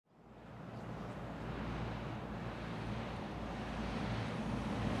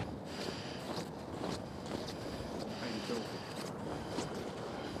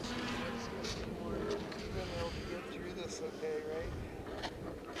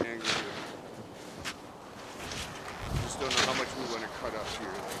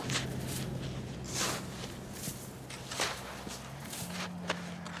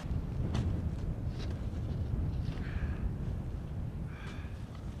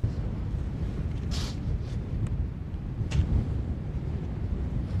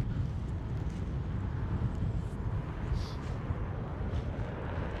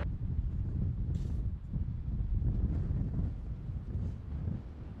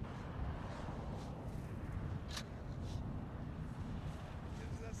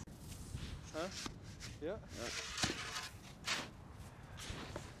Huh? Yeah. Not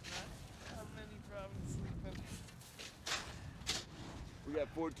how many probably sleeping. We got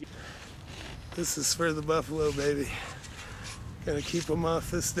 14. This is for the buffalo, baby. Gotta keep them off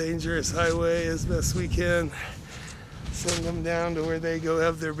this dangerous highway as best we can. Send them down to where they go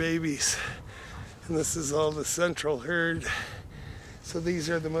have their babies. And this is all the central herd. So these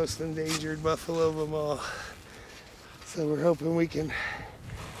are the most endangered buffalo of them all. So we're hoping we can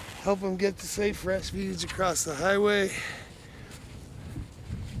help them get to safe refuge across the highway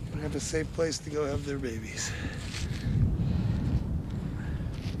and have a safe place to go have their babies.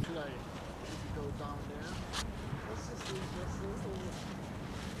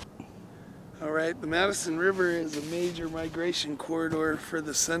 All right, the Madison River is a major migration corridor for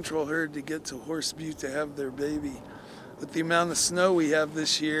the central herd to get to Horse Butte to have their baby. With the amount of snow we have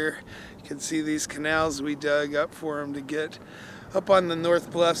this year, you can see these canals we dug up for them to get up on the North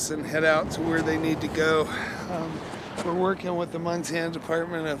Bluffs and head out to where they need to go. We're working with the Montana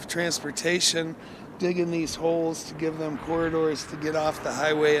Department of Transportation, digging these holes to give them corridors to get off the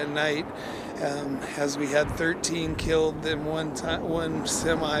highway at night. As we had 13 killed in one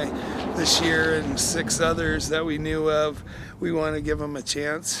semi this year and 6 others that we knew of, we want to give them a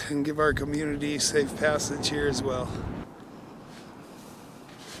chance and give our community safe passage here as well.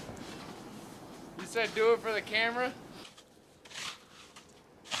 You said do it for the camera?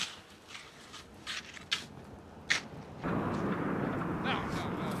 No.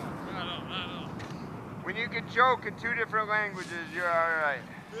 When you can joke in 2 different languages, you're all right.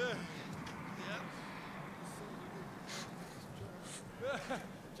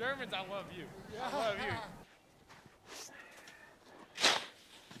 Germans, I love you. I love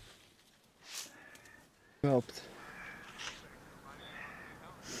you. Helped.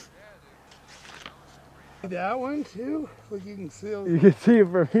 That one too? Look, you can see it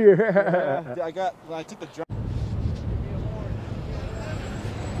from here. Yeah, when I took the drum.